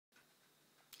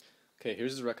Okay,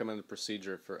 here's the recommended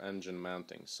procedure for engine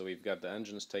mounting. So we've got the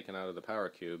engines taken out of the power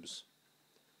cubes,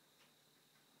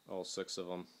 all 6 of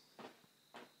them.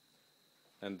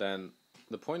 And then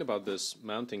the point about this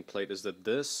mounting plate is that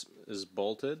this is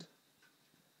bolted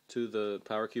to the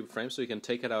power cube frame, so you can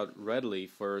take it out readily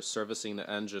for servicing the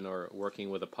engine or working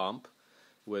with a pump,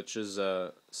 which is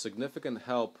a significant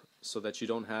help so that you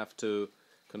don't have to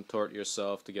contort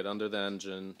yourself to get under the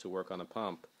engine to work on a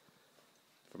pump.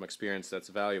 From experience, that's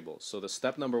valuable. So the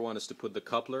step number 1 is to put the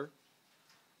coupler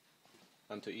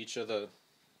onto each of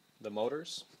the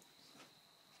motors.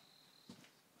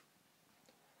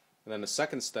 And then the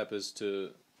second step is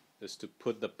to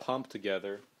put the pump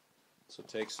together. So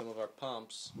take some of our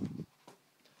pumps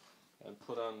and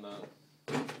put on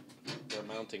their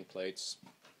mounting plates.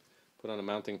 Put on the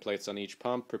mounting plates on each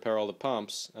pump, prepare all the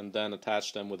pumps, and then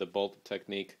attach them with a bolt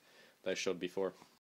technique that I showed before.